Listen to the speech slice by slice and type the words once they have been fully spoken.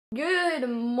Good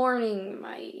morning,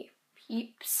 my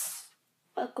peeps.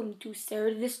 Welcome to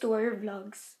Sarah Destroyer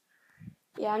Vlogs.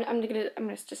 Yeah, I'm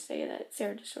gonna just say that,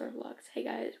 Sarah Destroyer Vlogs. Hey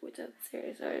guys, what's up, Sarah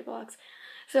Destroyer Vlogs?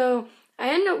 So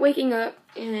I ended up waking up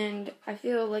and I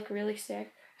feel like really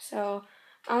sick. So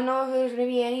I don't know if there's gonna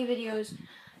be any videos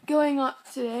going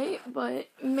up today, but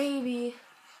maybe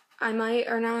I might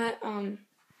or not.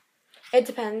 It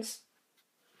depends.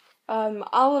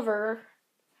 Oliver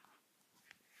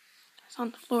is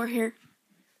on the floor here.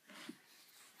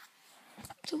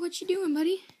 So what you doing,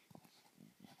 buddy?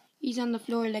 He's on the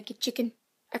floor like a chicken.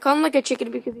 I call him like a chicken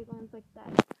because he lands like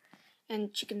that.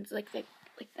 And chickens like that.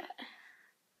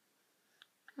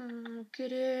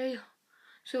 Okay.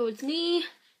 So it's me,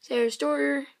 Sarah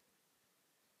Storer.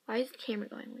 Why is the camera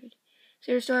going weird?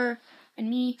 Sarah Storer and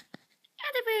me,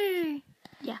 Oliver.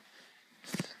 Yeah.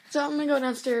 So I'm gonna go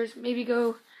downstairs, maybe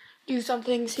go do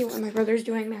something, see what my brother's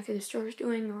doing, Matthew the Storer's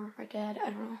doing, or my dad,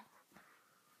 I don't know.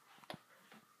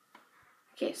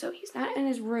 Okay, so he's not in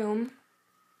his room.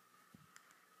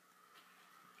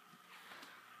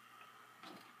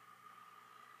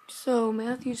 So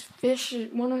Matthew's fish,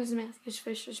 one of Matthew's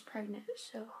fish is pregnant,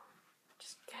 so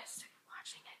just guys start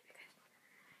watching it because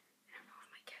I don't know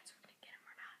if my cats are gonna get him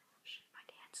or not. My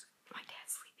dad's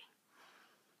sleeping.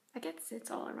 My cat sits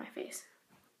all on my face.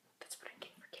 That's what I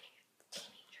get for getting a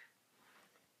teenager.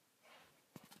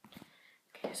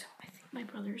 Okay, so I think my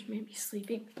brother's maybe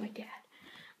sleeping with my dad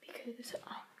because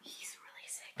he's really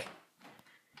sick.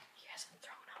 He hasn't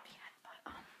thrown up yet,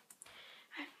 but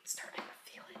I'm starting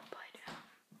to feel it, but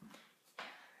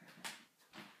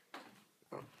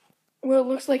well, it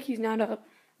looks like he's not up.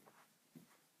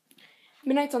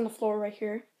 Midnight's on the floor right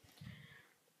here.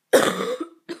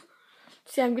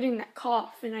 See, I'm getting that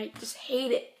cough, and I just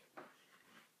hate it.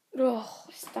 Oh,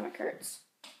 my stomach hurts.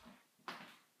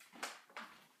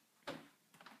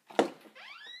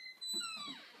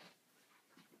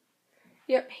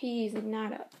 Yep, he's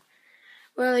not up.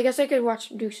 Well, I guess I could watch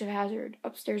Dukes of Hazzard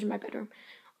upstairs in my bedroom.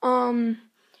 I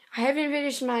haven't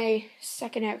finished my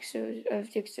second episode of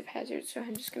Dukes of Hazzard, so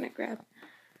I'm just gonna grab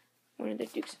one of the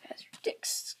Dukes of Hazzard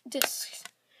discs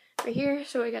right here.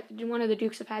 So I got one of the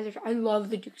Dukes of Hazzard. I love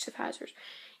the Dukes of Hazzard.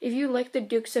 If you like the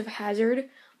Dukes of Hazzard,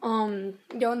 go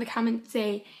in the comments,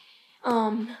 say,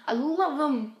 I love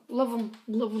them, love,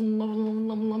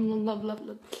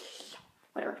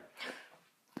 whatever.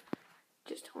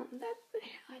 Just tell them that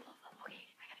I love them. Okay,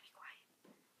 I gotta be quiet.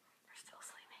 They're still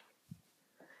sleeping.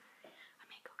 I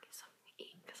may go get something to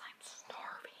eat because I'm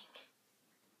starving.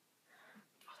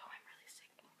 Although I'm really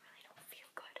sick and really don't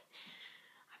feel good.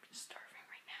 I'm just starving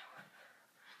right now.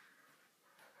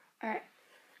 Alright.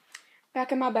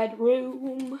 Back in my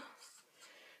bedroom.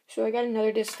 So I got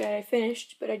another disc that I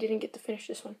finished, but I didn't get to finish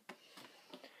this one.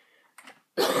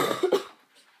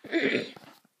 I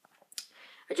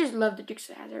just love the Dukes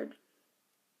of Hazzard.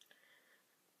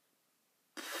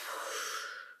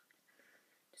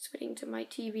 Fitting to my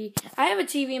TV. I have a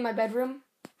TV in my bedroom.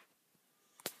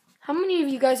 How many of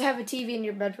you guys have a TV in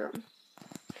your bedroom?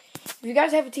 If you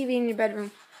guys have a TV in your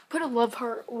bedroom, put a love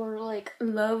heart or like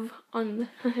love on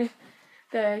the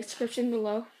description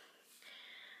below.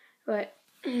 But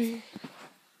okay,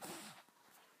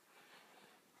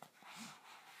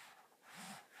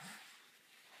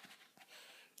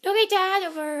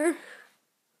 Oliver.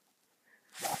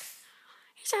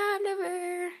 It's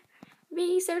Oliver.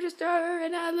 Me, Sarah Destroyer,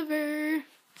 and Oliver.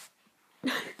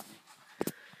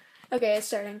 Okay, it's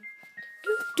starting.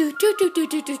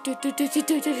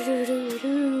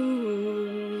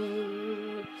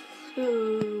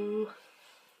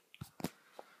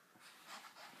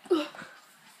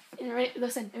 And right,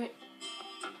 listen.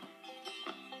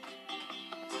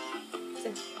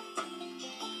 Listen.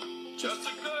 Just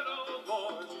a good old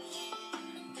boy.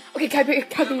 Okay,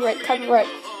 copyright.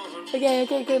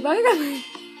 Okay, bye.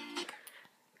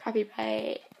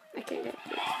 Copyright. Okay, good.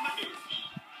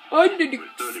 I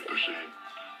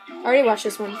already watched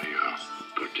this one.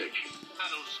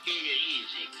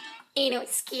 Ain't no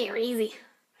scare easy.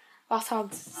 Lost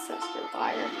Hogs, Sister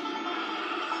Liar.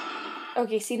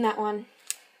 Okay, seen that one.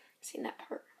 Seen that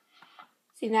part.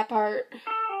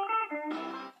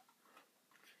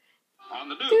 On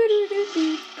the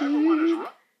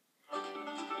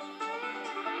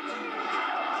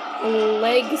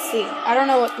Legacy. I don't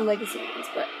know what the legacy means,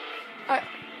 but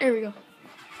here we go.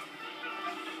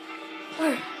 Y'all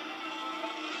ever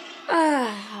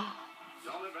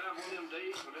have one of them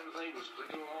days when everything was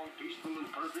clicking along peaceful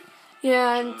and perfect?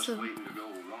 Yeah, and so waiting to go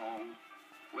wrong.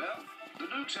 Well, the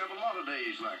Dukes have a lot of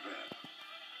days like that.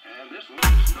 And this one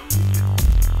is no different.